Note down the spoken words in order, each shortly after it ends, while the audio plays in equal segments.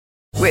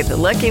With the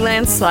Lucky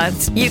Land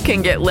Slots, you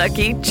can get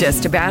lucky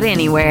just about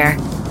anywhere.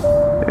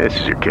 This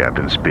is your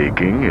captain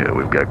speaking.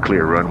 We've got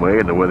clear runway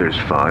and the weather's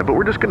fine, but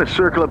we're just going to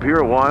circle up here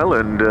a while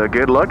and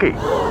get lucky.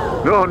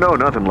 No,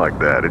 nothing like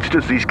that. It's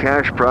just these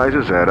cash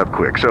prizes add up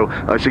quick. So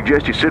I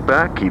suggest you sit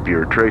back, keep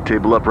your tray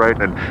table upright,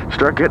 and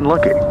start getting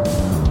lucky.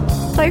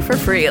 Play for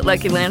free at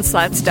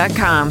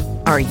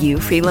LuckyLandSlots.com. Are you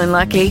feeling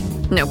lucky?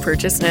 No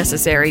purchase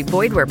necessary.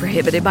 Void where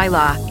prohibited by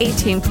law.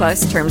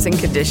 18+ terms and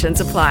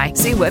conditions apply.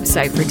 See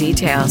website for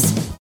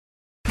details.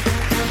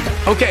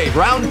 Okay,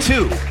 round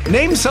two.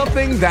 Name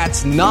something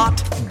that's not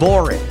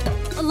boring.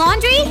 A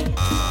laundry?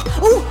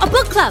 Ooh, a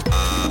book club.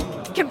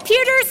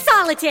 Computer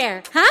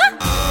solitaire,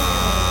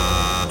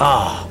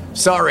 huh?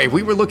 Sorry,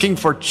 we were looking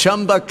for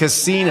Chumba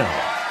Casino.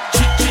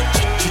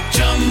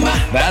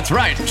 That's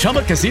right.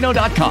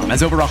 ChumbaCasino.com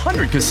has over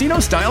 100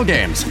 casino-style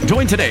games.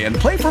 Join today and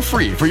play for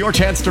free for your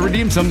chance to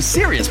redeem some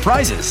serious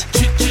prizes.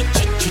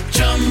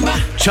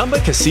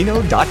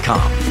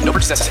 ChumbaCasino.com. No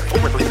purchase necessary.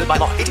 Void where prohibited by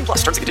law. 18+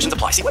 terms and conditions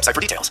apply. See website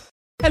for details.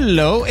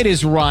 Hello, it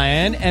is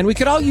Ryan, and we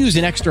could all use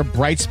an extra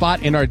bright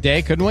spot in our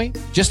day, couldn't we?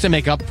 Just to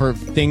make up for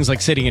things like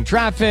sitting in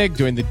traffic,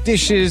 doing the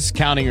dishes,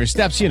 counting your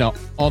steps, you know,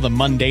 all the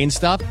mundane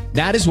stuff.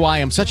 That is why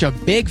I'm such a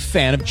big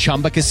fan of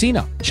Chumba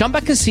Casino. Chumba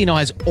Casino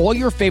has all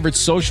your favorite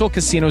social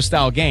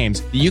casino-style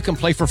games that you can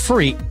play for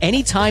free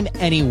anytime,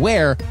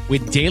 anywhere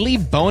with daily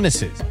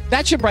bonuses.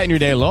 That should brighten your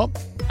day a little.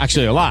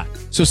 Actually, a lot.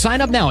 So sign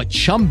up now at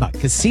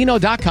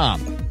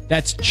ChumbaCasino.com.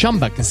 That's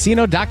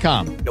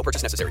ChumbaCasino.com. No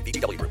purchase necessary.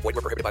 VGW Group. Void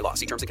where prohibited by law.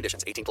 See terms and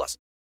conditions. 18+.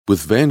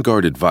 With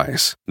Vanguard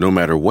Advice, no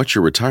matter what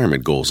your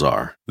retirement goals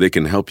are, they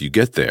can help you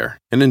get there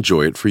and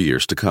enjoy it for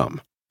years to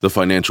come. The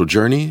financial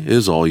journey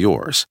is all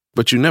yours,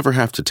 but you never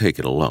have to take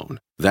it alone.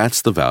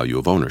 That's the value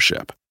of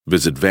ownership.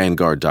 Visit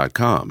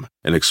Vanguard.com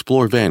and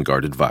explore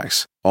Vanguard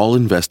Advice. All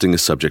investing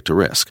is subject to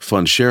risk.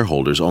 Fund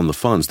shareholders own the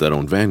funds that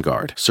own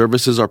Vanguard.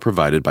 Services are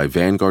provided by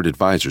Vanguard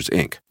Advisors,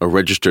 Inc., a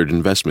registered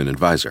investment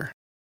advisor.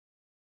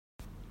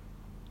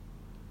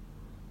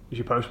 Is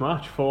your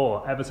post-match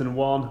for Everton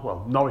 1,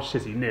 well, Norwich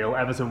City 0,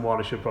 Everton 1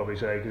 I should probably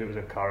say, because it was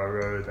at Carrow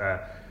Road.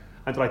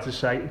 I'd like to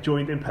say,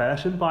 joined in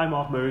person by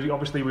Mark Moseley.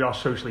 Obviously we are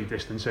socially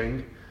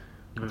distancing,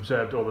 we've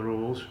observed all the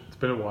rules. It's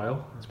been a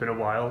while.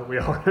 We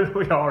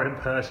are in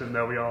person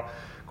though, we are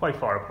quite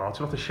far apart,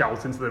 so we'll have to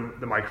shout into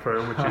the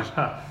microphone, which is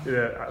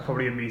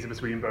probably a meter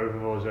between both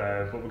of us,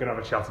 but we're going to have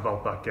a chat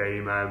about that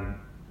game.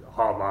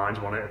 Hard lines,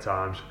 one at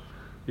times.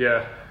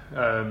 Yeah,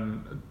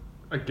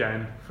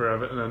 again, for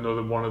Everton,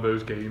 another one of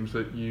those games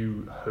that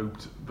you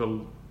hoped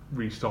the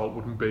restart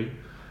wouldn't be.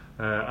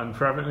 And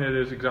for Everton, it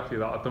is exactly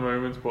that at the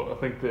moment. But I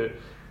think that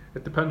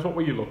it depends what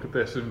way you look at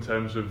this in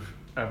terms of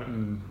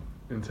Everton,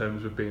 in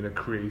terms of being a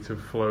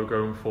creative flow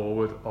going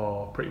forward,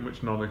 are pretty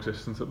much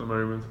non-existent at the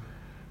moment.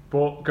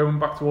 But going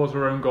back towards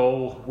our own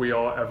goal, we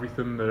are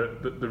everything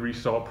that the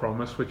restart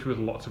promised, which was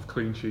lots of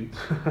clean sheets.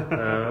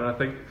 And I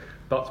think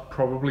that's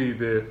probably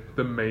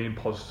the main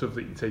positive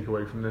that you take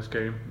away from this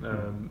game.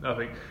 I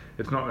think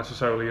it's not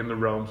necessarily in the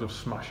realms of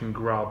smash and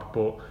grab,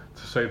 but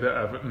to say that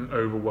Everton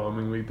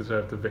overwhelmingly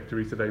deserved a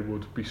victory today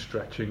would be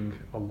stretching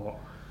a lot.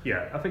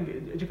 Yeah, I think.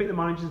 Do you think the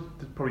manager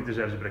probably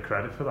deserves a bit of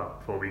credit for that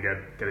before we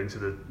get into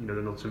the the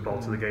nuts and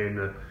bolts of the game?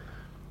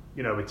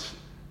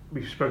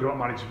 We've spoken about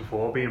managers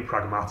before being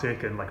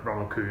pragmatic, and like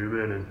Ronald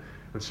Koeman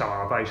and Sam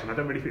Allardyce, and I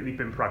don't really think they've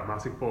been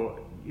pragmatic, but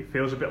it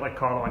feels a bit like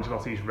Carlo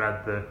Ancelotti's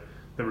read the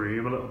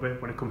room a little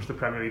bit when it comes to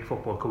Premier League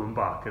football coming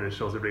back, and has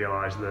sort of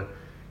realised that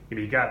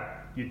you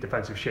get your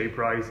defensive shape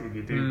right, if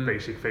you do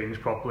basic things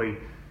properly,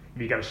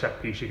 if you get a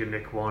set piece you can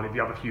nick one, if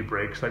you have a few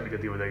breaks like we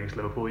did the other day against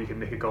Liverpool you can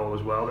nick a goal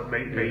as well.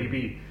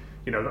 Maybe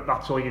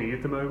that's all you need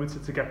at the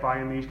moment to get by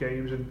in these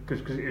games, and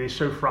because it is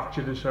so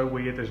fractured and so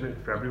weird, isn't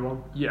it, for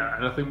everyone? Yeah,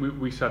 and I think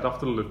we said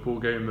after the Liverpool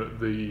game that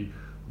the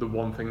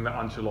one thing that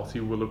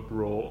Ancelotti will have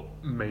brought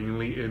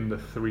mainly in the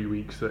 3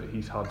 weeks that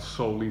he's had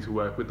solely to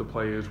work with the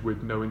players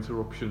with no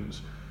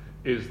interruptions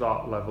is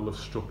that level of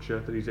structure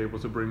that he's able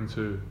to bring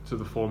to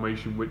the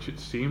formation, which it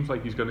seems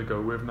like he's going to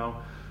go with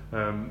now.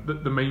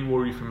 The main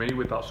worry for me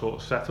with that sort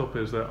of setup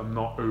is that I'm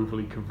not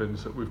overly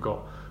convinced that we've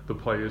got the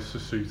players to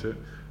suit it.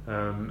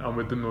 And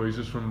with the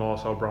noises from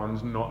Marcel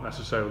Brands not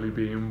necessarily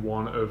being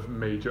one of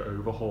major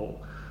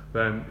overhaul,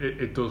 then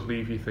it does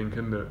leave you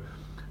thinking that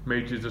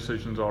major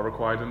decisions are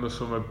required in the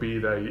summer, be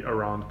they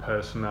around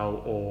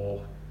personnel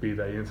or be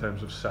they in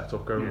terms of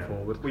setup going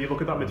forward. Well, you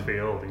look at that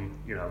midfield,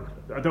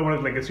 I don't want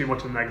to linger too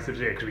much on the negatives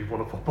here because we've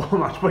won a football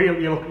match, but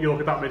you look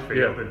at that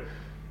midfield and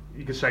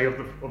you could say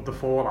of the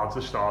four lads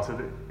that started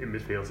in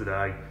midfield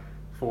today,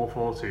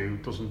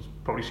 4-4-2 doesn't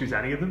probably suit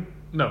any of them.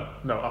 No,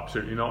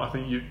 absolutely not. I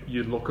think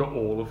you look at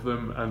all of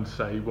them and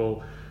say,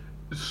 well,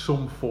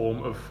 some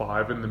form of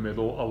five in the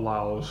middle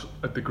allows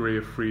a degree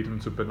of freedom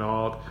to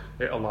Bernard.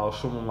 It allows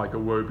someone like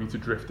Iwobi to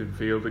drift in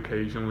field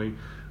occasionally,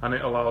 and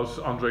it allows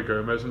Andre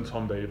Gomez and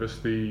Tom Davis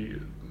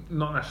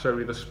not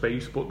necessarily the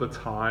space, but the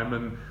time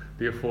and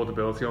the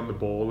affordability on the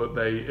ball that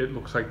it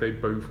looks like they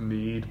both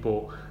need,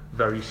 but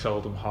very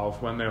seldom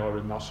have when they are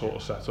in that sort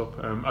of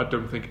setup. I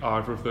don't think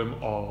either of them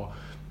are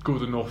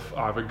good enough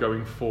either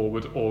going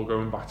forward or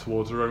going back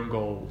towards their own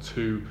goal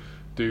to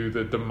do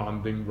the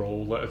demanding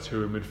role that a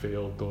two in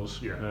midfield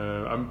does.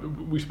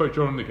 And we spoke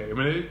during the game,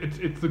 and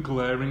it's the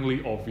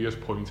glaringly obvious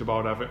point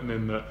about Everton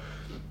in that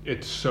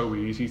it's so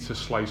easy to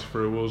slice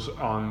through us,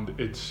 and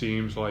it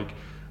seems like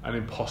an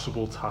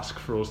impossible task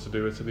for us to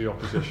do it to the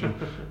opposition.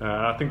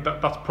 I think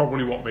that's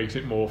probably what makes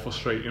it more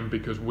frustrating,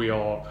 because we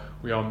are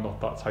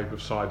not that type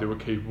of side who are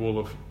capable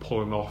of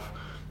pulling off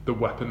the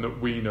weapon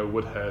that we know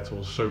would hurt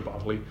us so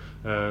badly.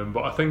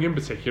 But I think in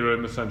particular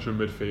in the central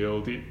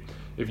midfield,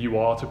 if you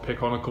are to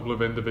pick on a couple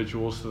of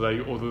individuals today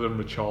other than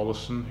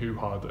Richarlison, who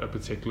had a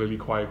particularly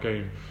quiet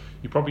game,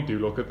 you probably do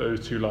look at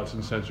those two lads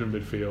in central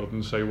midfield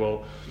and say,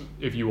 well,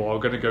 if you are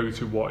going to go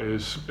to what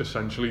is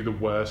essentially the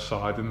worst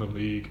side in the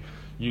league,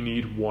 you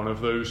need one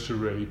of those to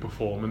really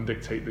perform and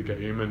dictate the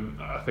game.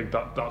 And I think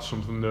that's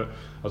something that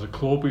as a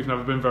club we've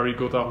never been very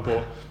good at,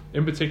 but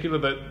in particular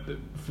that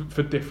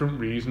for different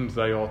reasons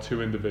they are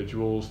two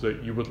individuals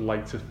that you would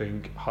like to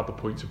think had the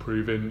point to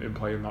prove in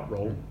playing that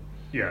role.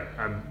 Yeah,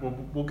 and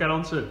we'll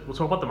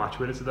talk about the match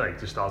winner today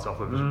to start off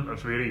with. I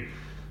was really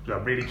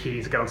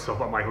keen to get on to talk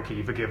about Michael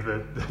Keane, forgive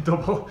the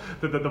double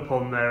the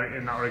pun there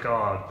in that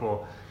regard,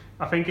 but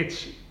I think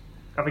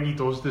he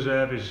does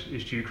deserve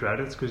his due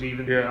credit, because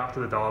even after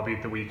the derby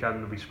at the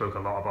weekend, we spoke a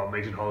lot about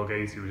Mason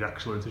Holgate, who was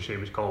excellent, and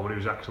Seamus Coleman, who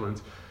was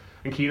excellent,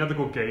 and Keane had a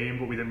good game,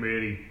 but we didn't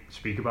really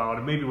speak about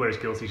it. Maybe we're as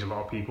guilty as a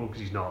lot of people, because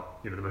he's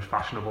not the most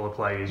fashionable of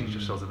players, he's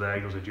just sort of there,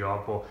 he does a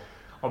job, but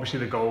obviously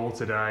the goal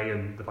today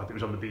and the fact it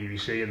was on the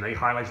BBC and they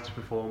highlighted his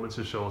performance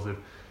has sort of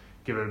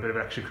given a bit of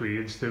extra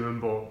credence to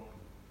him. But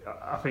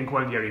I think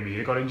when Yerry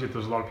Mina got injured, there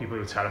was a lot of people who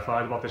were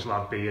terrified about this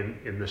lad being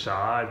in the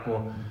side,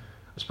 but I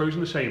suppose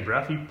in the same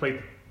breath he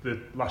played the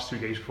last 2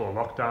 games before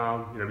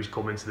lockdown. He's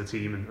come into the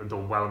team and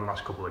done well in the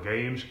last couple of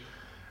games,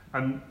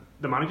 and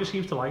the manager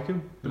seems to like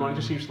him. The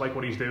manager seems to like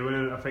what he's doing,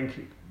 and I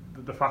think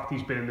the fact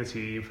he's been in the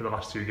team for the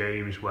last 2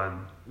 games when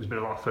there's been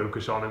a lot of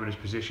focus on him and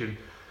his position,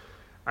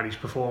 and he's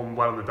performed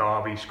well in the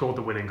derby, scored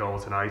the winning goal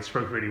tonight,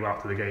 spoke really well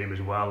after the game as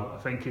well.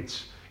 I think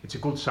it's a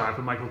good sign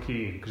for Michael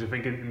Keane, because I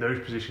think in those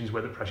positions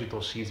where the pressure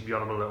does seem to be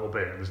on him a little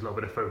bit, and there's a little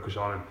bit of focus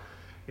on him,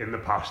 in the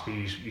past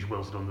he's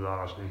wilted under that,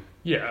 hasn't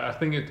he? Yeah, I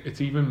think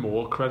it's even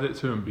more credit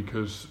to him,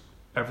 because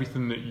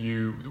everything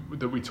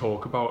that we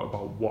talk about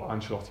what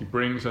Ancelotti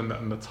brings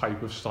and the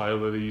type of style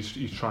that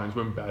he's trying to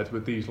embed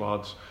with these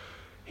lads,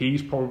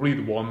 he's probably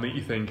the one that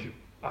you think,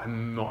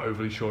 I'm not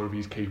overly sure if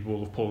he's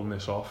capable of pulling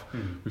this off.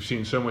 We've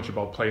seen so much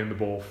about playing the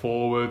ball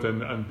forward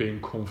and being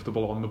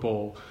comfortable on the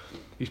ball.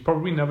 He's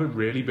probably never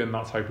really been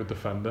that type of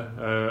defender,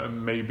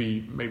 and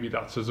maybe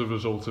that's as a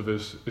result of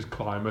his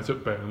climate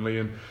at Burnley,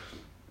 and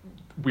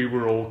we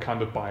were all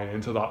kind of buying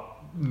into that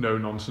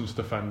no-nonsense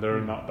defender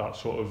and that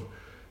sort of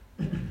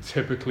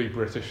typically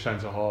British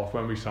centre-half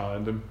when we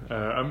signed him.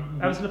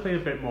 Everton have played a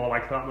bit more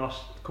like that in the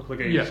last couple of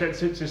games. Since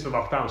the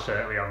lockdown,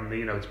 certainly, haven't they?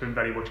 It's been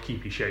very much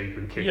keep your shape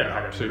and kick your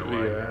head absolutely,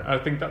 away. Yeah. I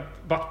think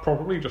that's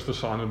probably just a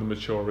sign of the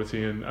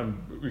maturity, and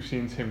we've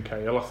seen Tim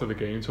Cahill after the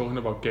game talking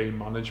about game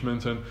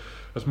management, and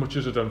as much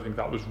as I don't think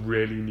that was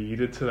really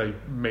needed today,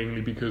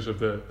 mainly because of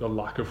the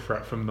lack of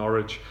threat from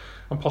Norwich,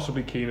 and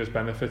possibly Keane has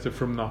benefited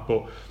from that,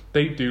 but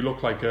they do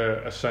look like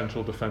a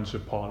central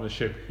defensive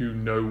partnership who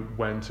know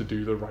when to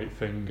do the right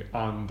thing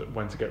and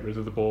when to get rid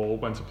of the ball,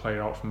 when to play it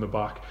out from the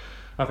back.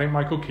 I think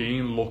Michael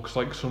Keane looks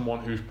like someone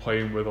who's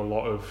playing with a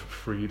lot of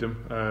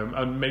freedom,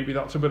 and maybe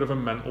that's a bit of a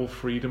mental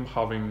freedom,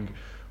 having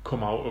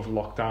come out of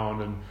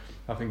lockdown, and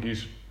I think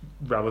he's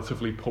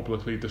relatively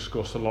publicly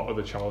discussed a lot of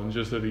the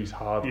challenges that he's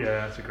had. Yeah,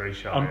 that's a great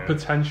shot. And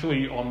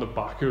potentially on the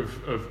back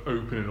of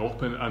opening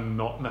up and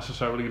not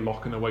necessarily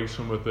locking away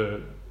some of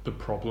the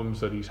problems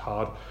that he's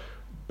had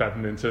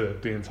bedding into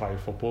the entire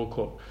football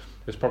club.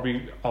 It's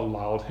probably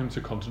allowed him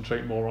to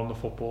concentrate more on the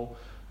football.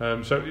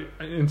 So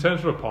in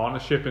terms of a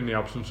partnership, in the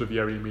absence of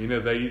Yerry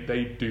Mina,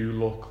 they do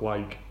look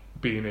like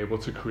being able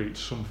to create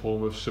some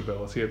form of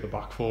stability at the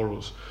back for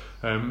us.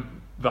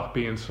 That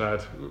being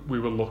said, we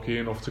were lucky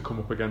enough to come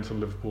up against a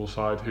Liverpool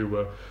side who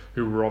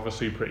were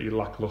obviously pretty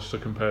lacklustre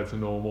compared to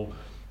normal,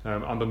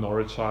 and the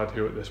Norwich side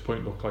who at this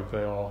point look like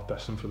they are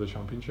destined for the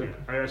Championship.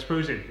 I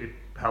suppose it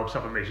helps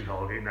having Mason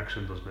Holgate next to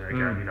him, doesn't it?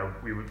 Again,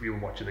 we were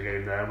watching the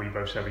game there, and we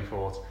both said we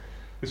thought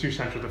the two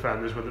central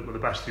defenders were the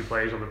best two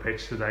players on the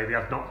pitch today. They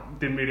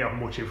didn't really have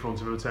much in front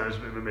of them in terms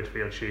of a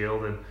midfield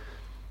shield, and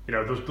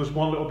there's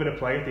one little bit of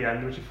play at the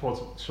end which I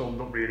thought summed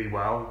up really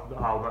well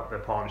how their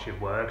partnership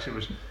works. It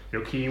was,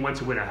 Keane went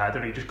to win a header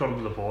and he just got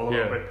under the ball a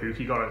little bit.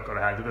 Pookie got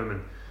ahead of him,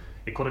 and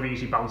it could have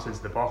easily bounced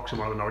into the box, and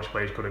one of the Norwich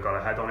players could have got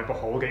a head on it, but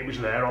Holgate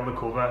was there on the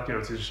cover,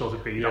 to just sort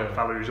of be that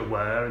fella who's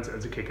aware and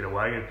to kick it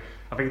away. And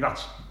I think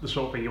that's the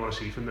sort of thing you want to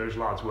see from those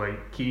lads, where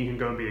Keane can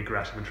go and be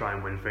aggressive and try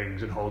and win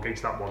things, and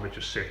Holgate's that one that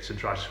just sits and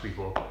tries to sweep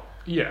up.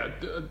 Yeah,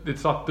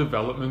 it's that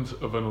development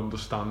of an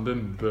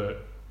understanding that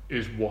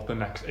is what the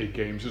next 8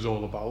 games is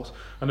all about.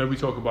 I know we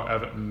talk about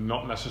Everton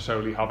not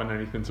necessarily having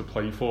anything to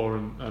play for,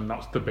 and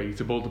that's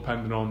debatable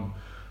depending on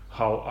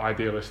how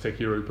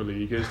idealistic Europa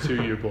League is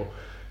to you, but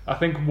I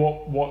think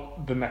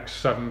what the next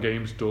 7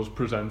 games does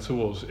present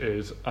to us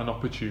is an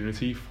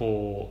opportunity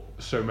for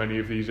so many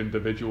of these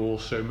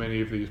individuals, so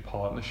many of these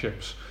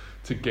partnerships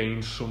to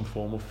gain some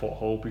form of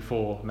foothold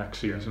before next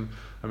season.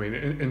 I mean,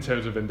 in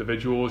terms of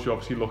individuals, you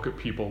obviously look at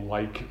people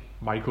like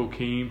Michael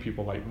Keane,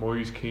 people like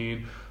Moise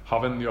Keane,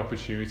 having the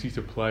opportunity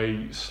to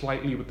play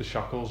slightly with the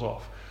shackles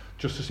off,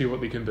 just to see what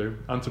they can do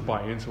and to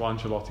buy into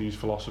Ancelotti's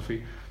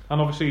philosophy.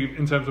 And obviously,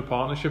 in terms of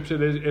partnerships,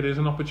 it is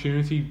an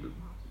opportunity,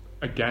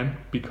 again,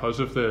 because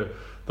of the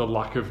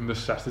lack of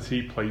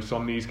necessity placed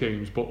on these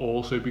games, but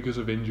also because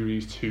of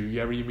injuries to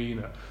Yerry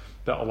Mina,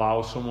 that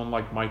allows someone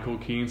like Michael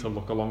Keane to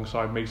look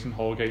alongside Mason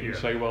Holgate and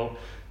say, well,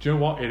 do you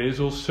know what, it is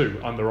us two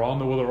and there are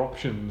no other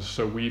options,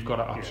 so we've got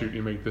to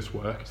absolutely make this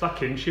work. It's that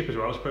kinship as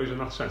well, I suppose, in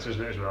that sense,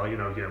 isn't it, as well?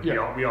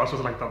 We are sort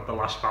of like the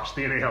last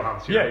bastion in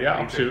hands.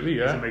 Absolutely,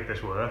 to make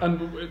this work.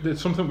 And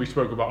it's something we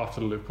spoke about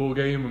after the Liverpool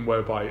game, and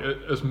whereby,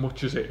 as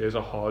much as it is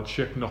a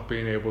hardship not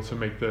being able to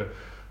make the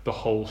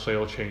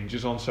wholesale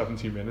changes on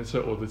 70 minutes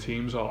that other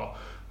teams are,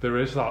 there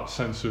is that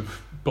sense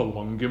of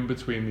belonging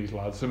between these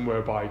lads, and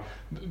whereby,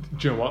 do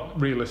you know what,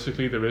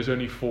 realistically there is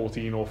only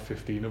 14 or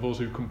 15 of us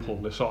who can pull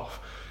this off.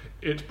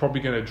 It's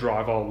probably going to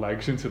drive our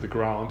legs into the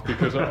ground,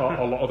 because a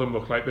lot of them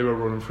look like they were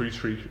running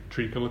through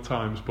treacle at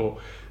times, but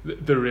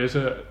there is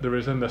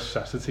a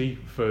necessity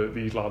for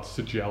these lads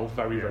to gel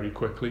very, very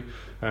quickly,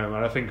 and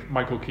I think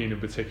Michael Keane in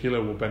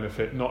particular will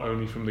benefit not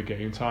only from the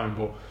game time,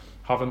 but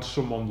having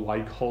someone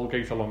like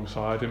Holgate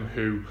alongside him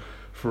who,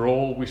 for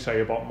all we say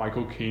about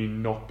Michael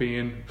Keane not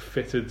being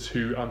fitted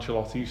to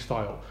Ancelotti's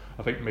style,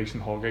 I think Mason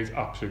Holgate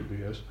absolutely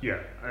is. Yeah,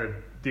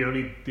 the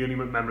only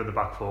member of the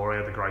back four I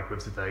had the gripe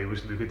with today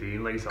was Luca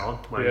Dean late on.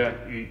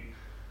 He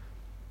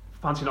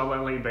fancy not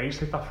letting Leighton Baines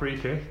take that free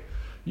kick.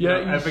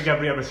 I think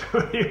every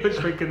episode he was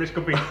thinking this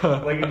could be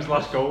Leighton's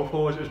last goal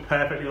for us. It was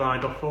perfectly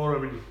lined up for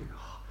him. And you think,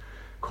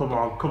 come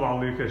on,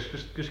 Lucas,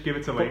 just give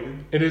it to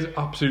Leighton. It is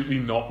absolutely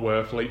not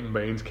worth Leighton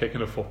Baines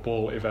kicking a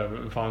football if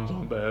Everton fans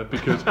aren't there,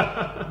 because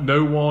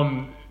no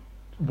one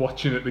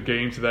watching at the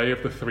game today,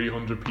 of the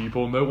 300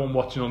 people, no one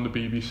watching on the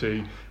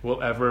BBC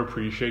will ever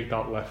appreciate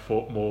that left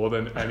foot more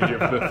than any of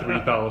the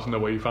 3,000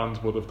 away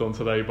fans would have done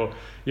today. But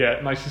yeah,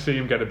 nice to see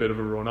him get a bit of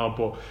a run out.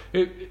 But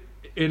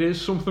it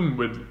is something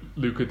with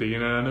Luca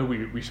Dean, and I know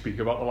we speak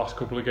about the last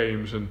couple of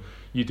games, and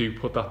you do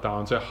put that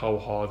down to how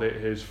hard it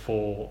is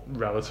for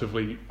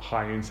relatively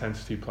high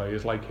intensity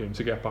players like him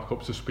to get back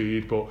up to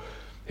speed. But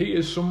he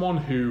is someone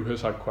who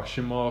has had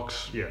question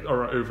marks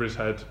over his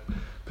head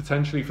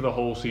potentially for the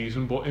whole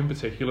season, but in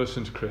particular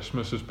since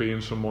Christmas, as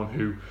being someone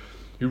who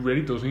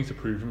really does need to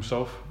prove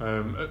himself.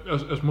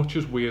 As much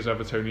as we as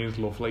Evertonians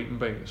love Leighton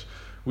Baines,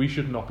 we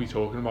should not be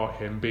talking about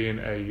him being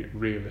a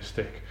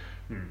realistic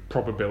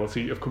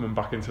probability of coming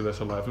back into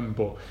this 11,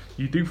 but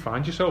you do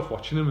find yourself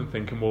watching him and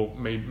thinking, well,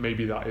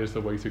 maybe that is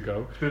the way to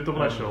go. It's a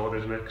double-edged sword,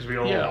 isn't it? Because we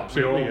all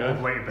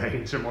love Leighton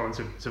Baines and want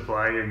him to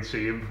play and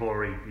see him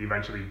before he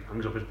eventually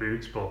hangs up his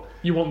boots, but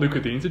you want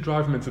Luca Dean to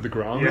drive him into the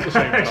ground at the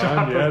same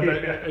time.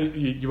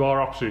 Exactly, you are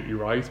absolutely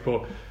right,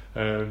 but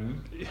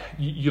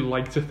you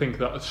like to think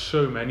that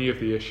so many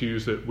of the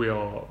issues that we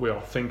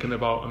are thinking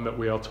about and that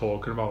we are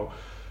talking about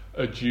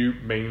are due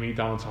mainly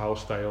down to how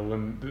stale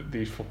and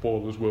these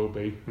footballers will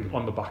be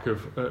on the back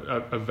of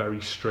a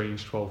very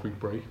strange 12-week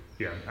break.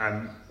 Yeah,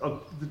 and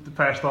the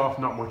first half,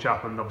 not much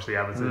happened. Obviously,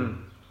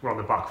 Everton were on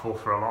the back foot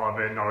for a lot of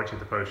it. Norwich had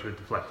the post with a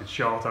deflected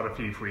shot, had a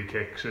few free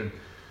kicks, and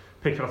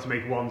Pickford had to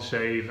make one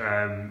save,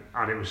 and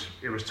it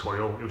was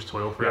toil. It was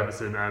toil for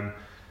Everton.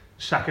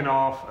 Second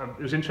half,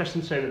 it was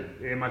interesting to say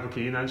that Michael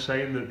Keane then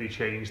saying that they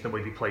changed the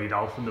way they played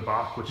out from the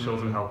back, which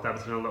sort of helped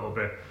Everton a little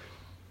bit.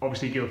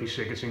 Obviously, Gylfi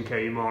Sigurdsson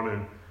came on,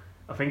 and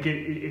I think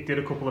it did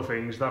a couple of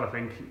things that I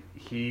think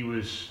he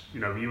was,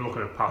 you were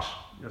looking at pass,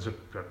 as a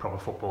proper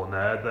football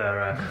nerd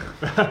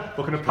there,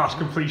 looking at pass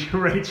completion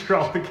rates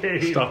throughout the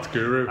game. Stats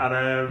guru.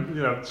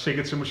 And,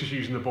 Sigurdsson was just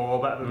using the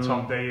ball better than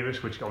Tom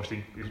Davies, which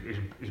obviously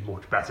is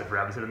much better for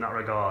Everton in that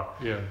regard.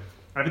 Yeah.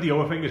 I think the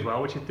other thing as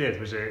well, which it did,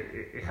 was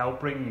it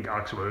helped bring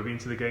Alex Iwobi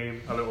into the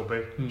game a little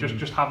bit.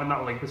 Just having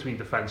that link between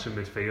defence and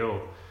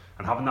midfield,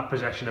 and having that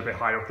possession a bit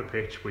higher up the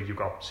pitch, where you've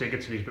got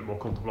Sigurdsson who's a bit more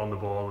comfortable on the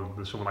ball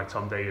than someone like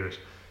Tom Davies.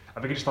 I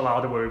think it just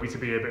allowed Iwobi to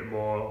be a bit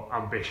more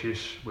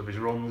ambitious with his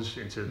runs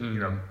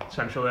into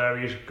central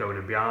areas, going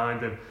in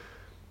behind, and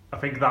I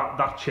think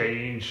that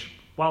change,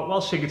 while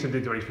Sigurdsson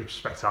didn't do anything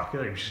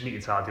spectacular, he was just neat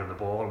and tidy on the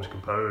ball and was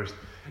composed,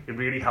 it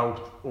really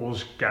helped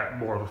us get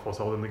more of a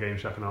foothold in the game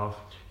second half.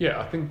 Yeah,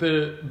 I think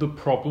the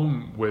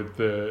problem with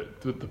the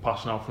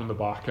passing out from the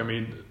back, I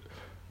mean,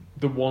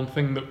 the one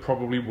thing that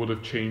probably would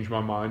have changed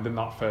my mind in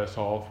that first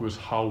half was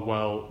how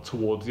well,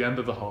 towards the end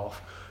of the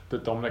half,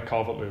 that Dominic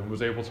Calvert-Lewin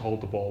was able to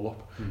hold the ball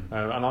up.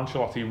 And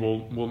Ancelotti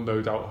will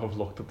no doubt have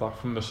looked at that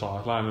from the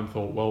sideline and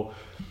thought, well,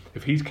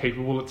 if he's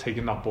capable of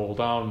taking that ball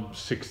down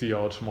 60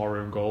 yards from our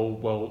own goal,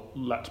 well,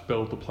 let's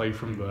build the play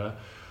from there.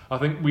 I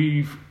think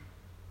we've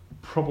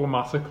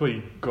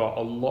problematically got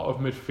a lot of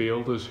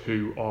midfielders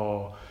who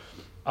are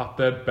at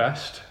their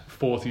best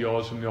 40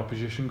 yards from the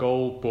opposition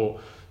goal,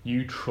 but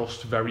you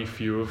trust very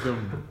few of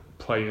them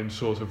playing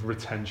sort of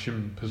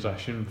retention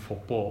possession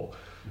football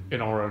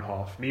in our own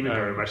half. And even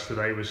Gomez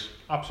today was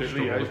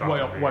absolutely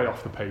way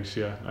off the pace,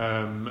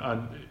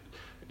 and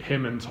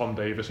him and Tom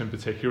Davis in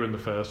particular in the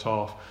first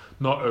half,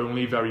 not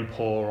only very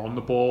poor on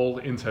the ball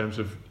in terms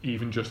of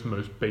even just the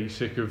most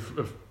basic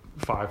of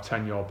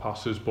 5-10 yard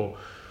passes, but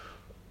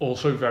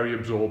also very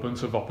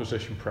absorbent of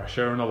opposition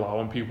pressure and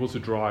allowing people to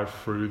drive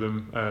through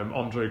them.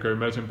 Andre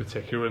Gomez in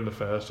particular in the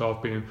first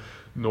half being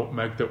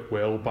nutmegged at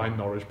will by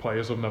Norwich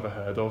players I've never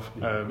heard of.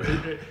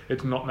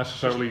 It's not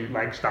necessarily... Just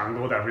legs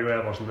dangled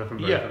everywhere, wasn't it, from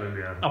both of them?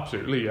 Yeah,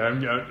 absolutely.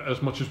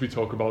 As much as we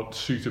talk about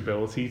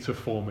suitability to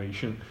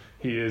formation,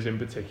 he is in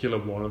particular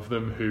one of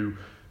them who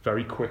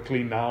very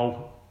quickly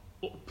now,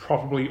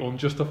 probably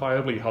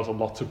unjustifiably, has a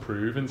lot to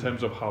prove in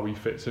terms of how he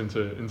fits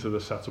into the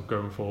setup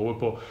going forward.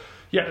 But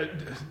yeah,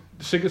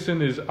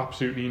 Sigurdsson is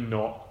absolutely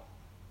not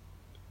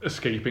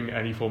escaping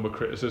any form of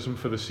criticism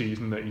for the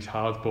season that he's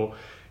had, but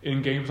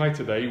in games like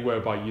today,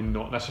 whereby you're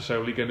not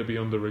necessarily going to be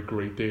under a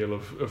great deal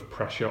of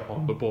pressure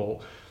on the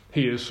ball,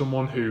 he is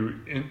someone who,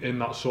 in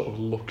that sort of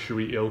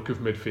luxury ilk of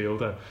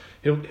midfielder,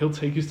 he'll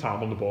take his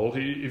time on the ball.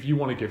 If you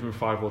want to give him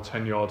 5 or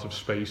 10 yards of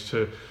space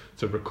to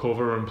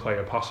recover and play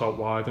a pass out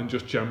wide and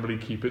just generally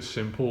keep it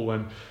simple,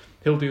 then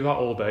he'll do that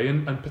all day,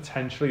 and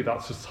potentially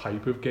that's the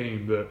type of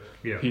game that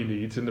he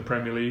needs in the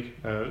Premier League.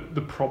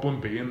 The problem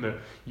being that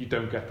you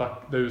don't get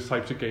those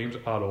types of games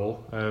at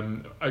all.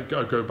 I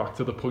go back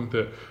to the point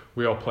that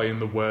we are playing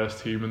the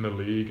worst team in the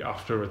league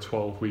after a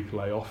 12-week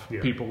layoff.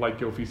 People like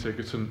Gylfi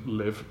Sigurdsson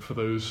live for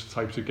those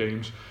types of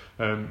games.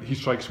 He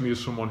strikes me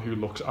as someone who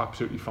looks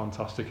absolutely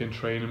fantastic in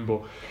training,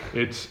 but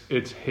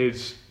it's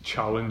his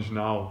challenge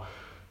now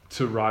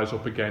to rise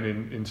up again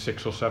in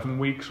 6 or 7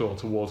 weeks or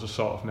towards the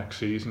start of next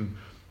season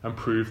and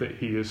prove that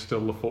he is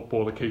still the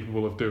footballer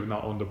capable of doing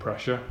that under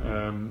pressure.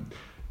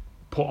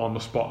 Put on the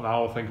spot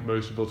now, I think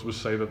most of us would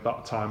say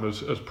that time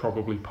has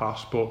probably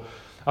passed, but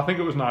I think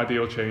it was an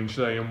ideal change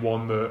today, and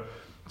one that,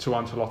 to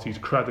Ancelotti's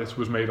credit,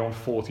 was made on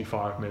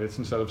 45 minutes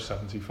instead of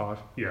 75.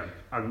 Yeah,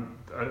 and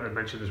I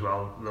mentioned as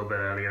well a little bit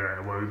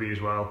earlier, Iwobi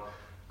as well,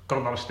 got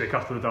a lot of stick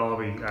after the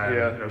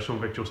derby. Some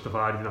of it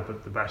justified, he didn't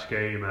have the best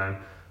game.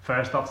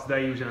 First off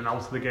today, he was in and out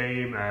of the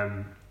game.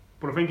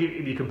 But I think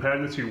if you're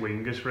comparing the two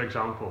wingers, for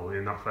example,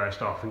 in that first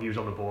half, I think he was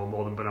on the ball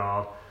more than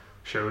Bernard,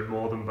 showed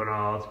more than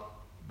Bernard,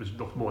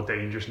 looked more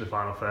dangerous in the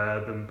final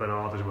third than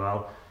Bernard as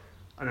well.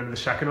 And then in the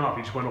second half,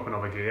 he just went up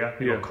another gear.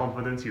 He got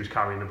confident, he was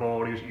carrying the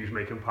ball, he was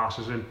making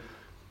passes, and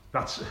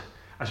that's,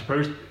 I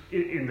suppose,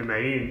 in the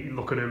main, you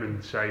look at him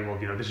and say, well,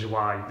 this is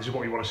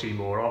what we want to see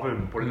more of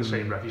him. But in the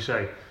same breath, you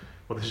say,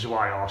 well, this is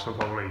why Arsenal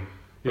probably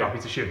happy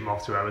to ship him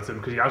off to Everton,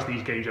 because he has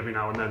these games every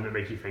now and then that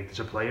make you think there's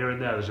a player in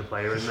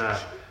there.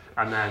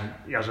 And then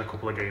he has a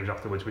couple of games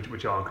afterwards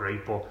which are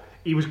great, but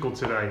he was good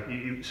today.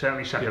 He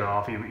certainly second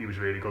half he was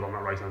really good on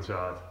that right hand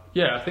side.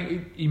 Yeah, I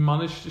think he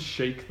managed to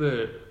shake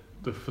the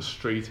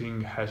frustrating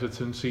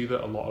hesitancy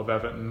that a lot of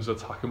Everton's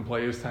attacking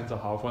players tend to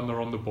have when they're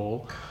on the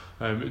ball.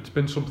 It's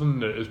been something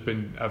that has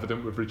been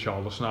evident with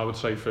Richarlison, I would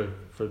say, for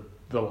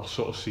the last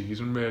sort of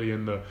season, really,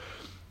 in the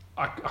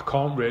I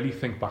can't really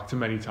think back to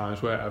many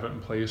times where Everton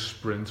players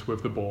sprint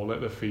with the ball at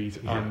their feet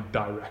and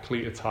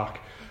directly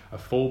attack a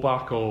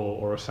fullback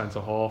or a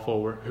centre-half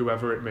or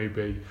whoever it may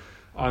be.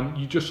 And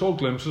you just saw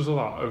glimpses of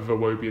that of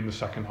Iwobi in the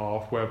second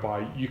half,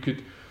 whereby you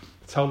could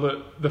tell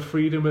that the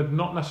freedom had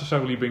not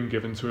necessarily been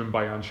given to him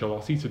by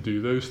Ancelotti to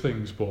do those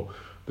things, but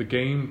the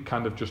game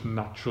kind of just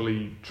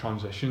naturally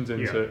transitioned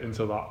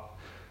into that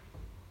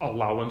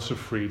allowance of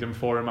freedom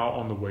for him out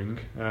on the wing.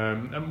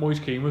 And Moise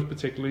Kean was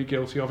particularly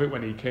guilty of it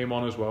when he came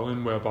on as well,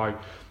 and whereby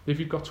if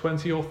you've got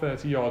 20 or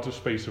 30 yards of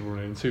space to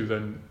run into,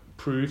 then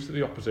prove to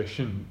the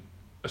opposition,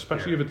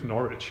 especially if it's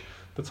Norwich,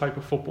 the type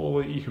of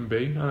footballer that you can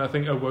be. And I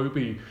think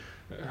Iwobi,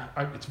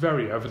 it's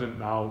very evident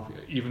now,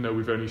 even though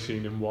we've only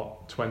seen him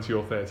 20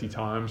 or 30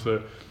 times,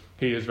 that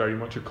he is very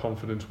much a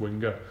confident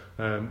winger.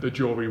 The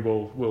jury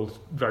will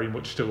very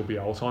much still be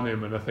out on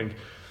him, and I think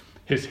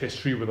his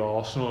history with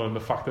Arsenal and the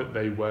fact that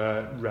they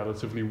were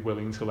relatively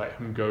willing to let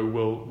him go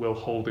will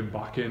hold him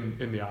back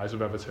in the eyes of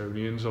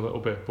Evertonians a little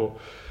bit. But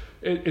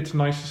it's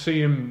nice to see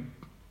him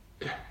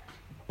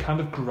kind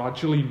of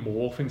gradually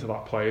morph into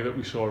that player that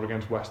we saw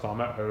against West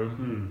Ham at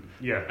home.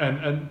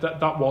 And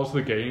that was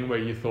the game where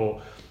you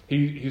thought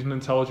he's an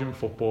intelligent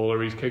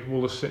footballer, he's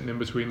capable of sitting in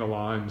between the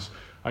lines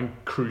and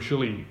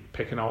crucially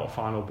picking out a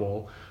final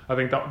ball. I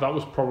think that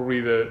was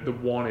probably the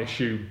one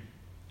issue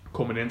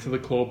coming into the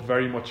club,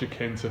 very much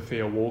akin to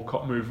Theo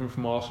Walcott moving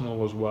from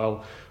Arsenal as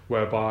well,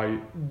 whereby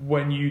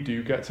when you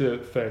do get to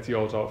 30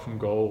 yards out from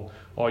goal,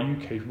 are you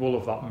capable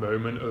of that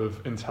moment of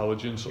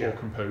intelligence or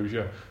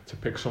composure to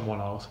pick someone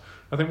out?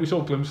 I think we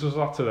saw glimpses of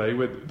that today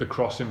with the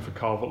crossing for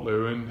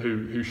Calvert-Lewin,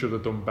 who should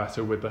have done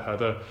better with the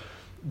header,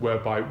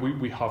 whereby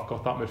we have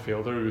got that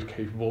midfielder who is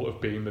capable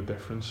of being the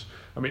difference.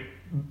 I mean,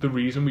 the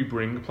reason we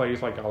bring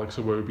players like Alex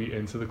Iwobi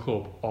into the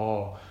club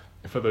are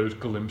for those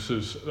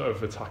glimpses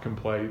of attack and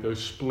play,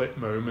 those split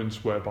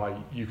moments whereby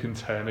you can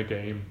turn a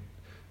game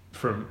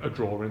from a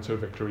draw into a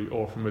victory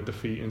or from a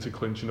defeat into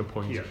clinching a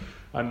point.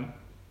 And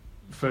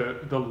for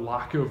the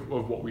lack of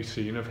what we've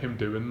seen of him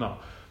doing that,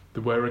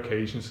 there were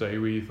occasions today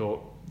where you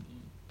thought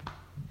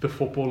the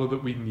footballer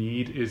that we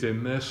need is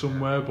in there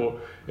somewhere, but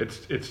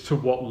it's to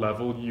what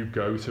level you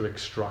go to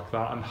extract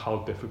that and how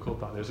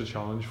difficult that is a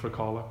challenge for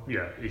Carlo.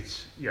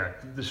 There's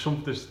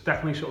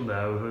definitely something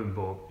there with him,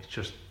 but it's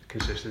just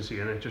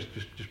consistency in it, just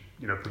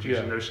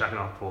producing those second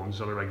half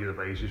performances on a regular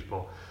basis.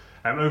 But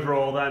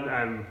overall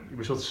then, we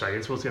were sort of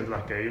saying towards the end of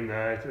that game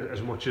there,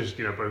 as much as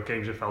both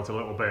games have felt a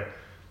little bit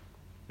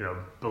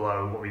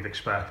below what we'd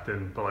expect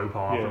and below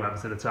par from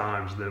Everton at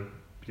times,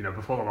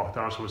 before the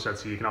lockdown someone said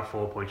to you can have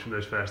 4 points from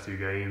those first two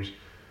games,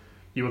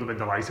 you would have been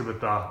delighted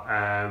with that.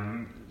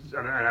 And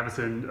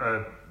Everton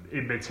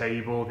in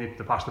mid-table, they're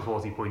past the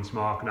 40 points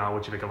mark now,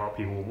 which I think a lot of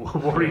people were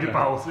worried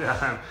about,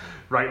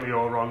 rightly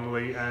or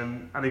wrongly.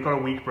 And they've got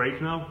a week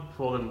break now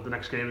for the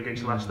next game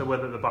against Leicester,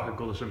 whether they're back at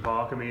Goodison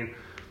Park. I mean,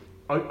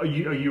 are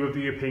you of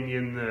the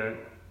opinion that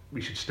we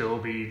should still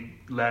be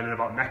learning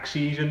about next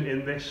season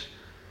in this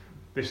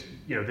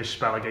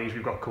spell of games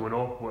we've got coming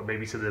up, or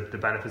maybe to the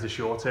benefit of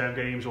short-term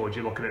games, or do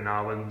you look at it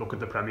now and look at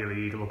the Premier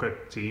League and look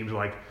at teams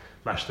like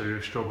Leicester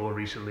who've struggled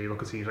recently,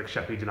 look at teams like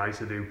Sheffield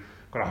United who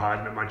got a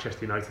hiding at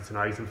Manchester United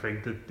tonight, and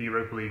think that the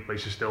Europa League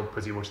place is still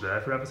pretty much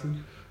there for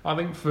Everton? I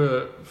think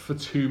for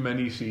too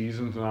many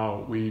seasons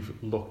now we've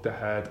looked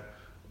ahead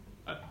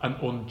an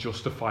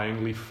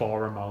unjustifiably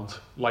far amount,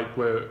 like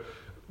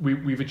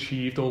we've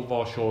achieved all of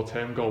our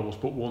short-term goals,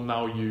 but we'll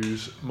now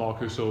use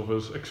Marco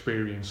Silva's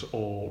experience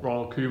or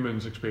Ronald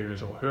Koeman's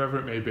experience or whoever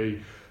it may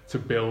be to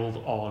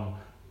build on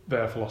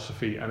their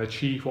philosophy and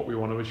achieve what we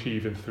want to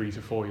achieve in 3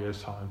 to 4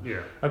 years' time.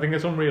 I think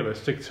it's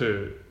unrealistic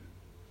to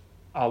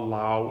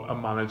allow a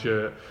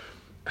manager,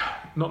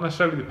 not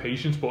necessarily the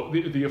patience, but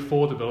the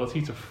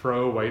affordability to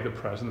throw away the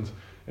present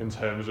in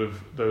terms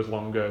of those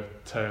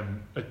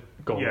longer-term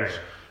goals.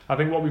 I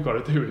think what we've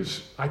got to do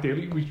is,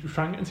 ideally, we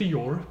try and get into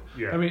Europe.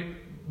 I mean,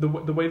 the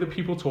way that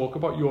people talk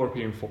about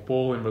European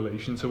football in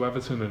relation to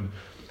Everton,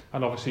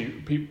 and obviously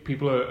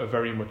people are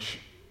very much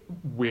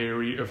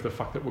weary of the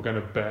fact that we're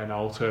going to burn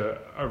out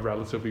a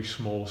relatively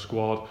small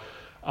squad,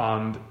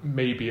 and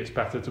maybe it's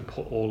better to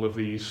put all of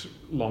these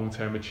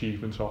long-term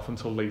achievements off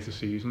until later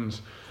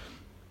seasons.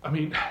 I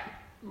mean,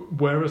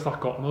 where has that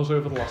gotten us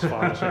over the last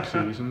 5 or 6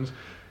 seasons?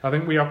 I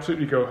think we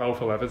absolutely go hell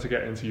for leather to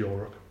get into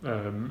Europe.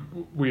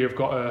 We have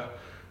got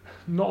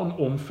not an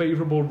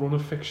unfavourable run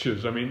of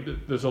fixtures. I mean,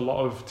 there's a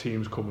lot of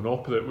teams coming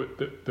up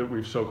that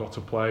we've still got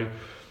to play.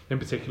 In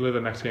particular, the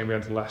next game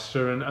against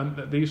Leicester,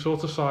 and these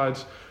sorts of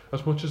sides,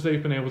 as much as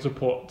they've been able to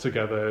put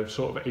together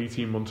sort of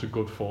 18 months of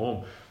good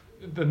form,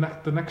 the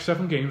next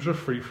 7 games are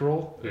free for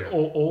all.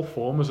 All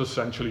form has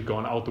essentially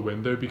gone out the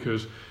window,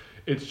 because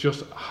it's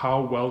just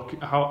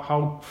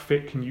how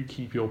fit can you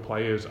keep your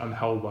players and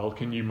how well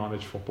can you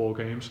manage football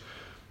games.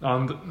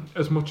 And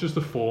as much as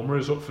the former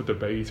is up for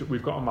debate,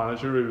 we've got a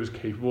manager who is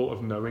capable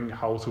of knowing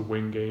how to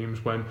win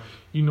games when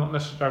you not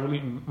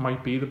necessarily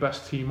might be the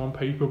best team on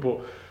paper.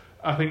 But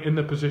I think in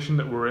the position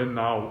that we're in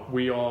now,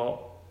 we are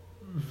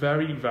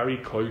very, very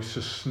close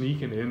to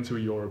sneaking into a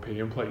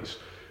European place,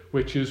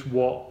 which is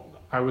what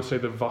I would say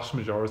the vast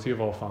majority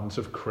of our fans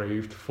have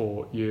craved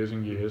for years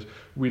and years.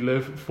 We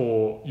live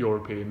for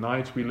European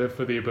nights. We live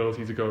for the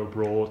ability to go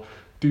abroad,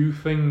 do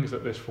things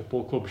that this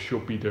football club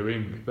should be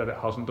doing that it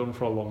hasn't done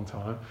for a long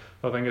time.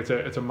 I think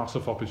it's a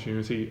massive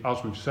opportunity,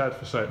 as we've said,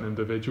 for certain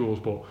individuals,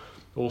 but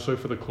also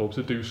for the club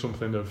to do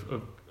something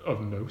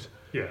of note.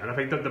 And I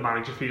think that the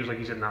manager feels like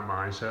he's in that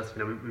mindset.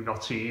 We've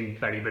not seen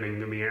Benny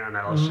Binningham here and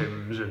Ellis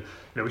Sims, and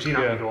we've seen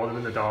Andy Gordon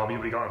in the derby,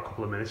 but he got a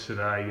couple of minutes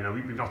today.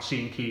 We've not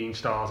seen Keane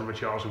start and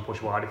Richarlison push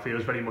wide. It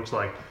feels very much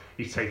like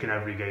he's taken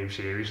every game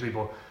seriously.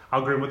 But how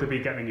grim would it be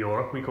getting in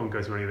Europe? We couldn't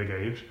go to any of the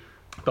games.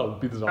 That would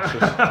be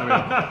disastrous.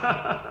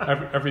 I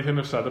mean, everything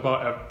I've said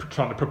about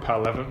trying to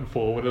propel Everton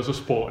forward as a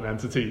sporting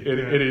entity,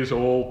 it is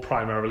all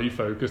primarily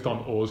focused on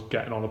us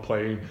getting on a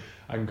plane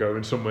and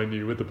going somewhere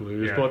new with the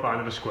Blues. But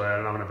finding a square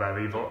and having a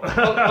bevy. But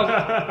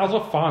as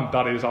a fan,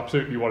 that is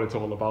absolutely what it's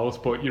all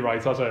about. But you're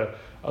right, as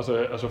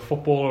a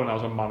footballer and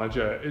as a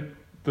manager,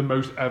 the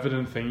most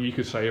evident thing you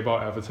could say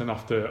about Everton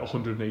after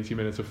 180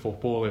 minutes of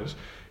football is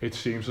it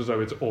seems as though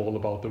it's all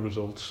about the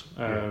results.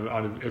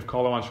 And if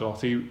Carlo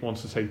Ancelotti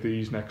wants to take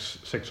these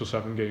next 6 or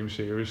 7 games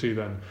seriously,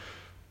 then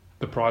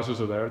the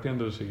prizes are there at the end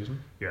of the season.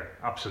 Yeah,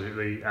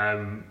 absolutely.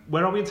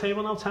 Where are we in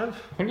table now? 10th?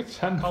 I think it's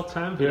 10th. About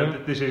 10th. Yeah.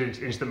 This is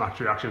instant match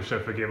reaction, so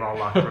forgive our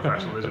lack of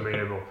professionalism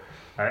here, but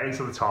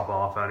into the top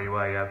half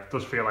anyway. It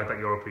does feel like that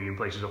European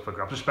place is up for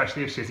grabs,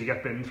 especially if City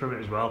get binned from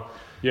it as well.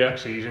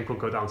 Next season could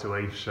go down to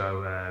 8th,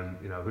 so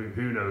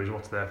who knows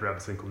what's there for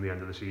Everton come the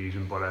end of the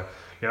season. But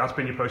that's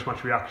been your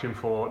post-match reaction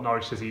for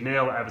Norwich City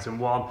 0, Everton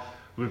 1.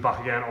 We'll be back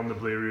again on the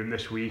Blue Room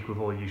this week with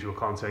all the usual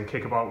content.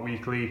 Kickabout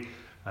weekly.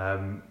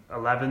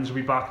 11s will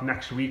be back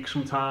next week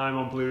sometime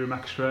on Blue Room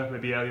Extra,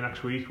 maybe early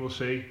next week, we'll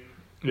see.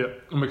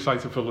 I'm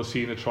excited for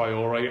Lassina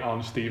Traore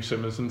and Steve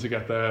Simonson to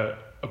get their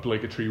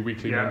obligatory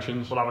weekly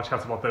mentions. We'll have a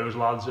chat about those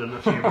lads and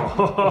a few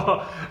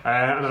more.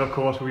 And then, of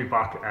course, we'll be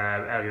back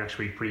early next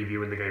week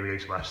previewing the game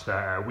against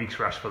Leicester. Week's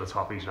rest for the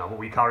Toppies now, but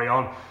we carry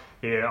on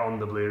here on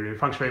the Blue Room.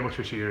 Thanks very much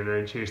for tuning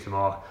in. Cheers to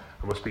Mark,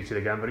 and we'll speak to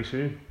you again very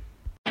soon.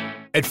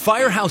 At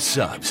Firehouse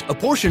Subs, a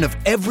portion of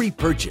every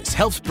purchase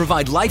helps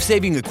provide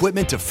life-saving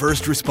equipment to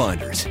first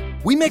responders.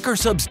 We make our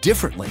subs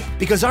differently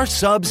because our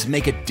subs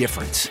make a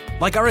difference.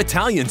 Like our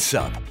Italian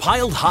sub,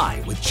 piled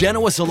high with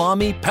Genoa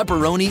salami,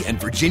 pepperoni, and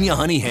Virginia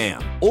honey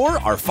ham. Or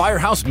our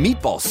Firehouse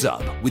meatball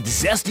sub with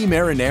zesty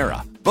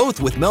marinara,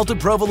 both with melted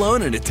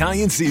provolone and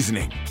Italian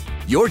seasoning.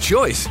 Your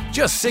choice,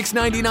 just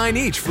 $6.99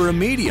 each for a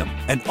medium,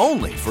 and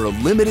only for a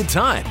limited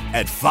time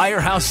at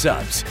Firehouse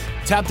Subs.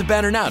 Tap the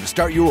banner now to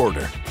start your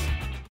order.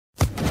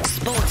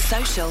 Sports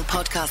Social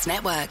Podcast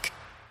Network.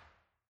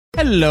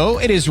 Hello,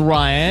 it is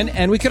Ryan,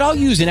 and we could all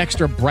use an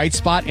extra bright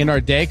spot in our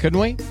day, couldn't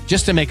we?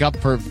 Just to make up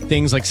for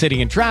things like sitting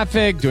in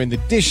traffic, doing the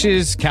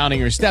dishes, counting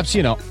your steps,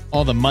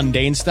 all the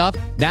mundane stuff.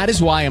 That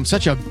is why I'm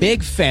such a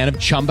big fan of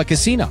Chumba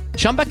Casino.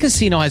 Chumba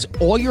Casino has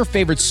all your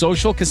favorite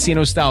social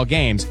casino-style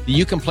games that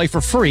you can play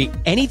for free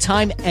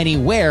anytime,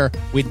 anywhere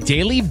with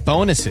daily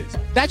bonuses.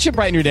 That should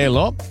brighten your day a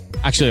little.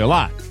 Actually, a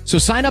lot. So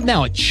sign up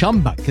now at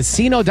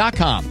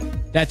ChumbaCasino.com.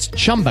 That's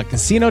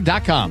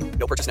ChumbaCasino.com.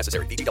 No purchase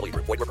necessary. VGW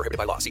Group. Void where prohibited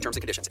by law. See terms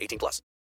and conditions. 18+.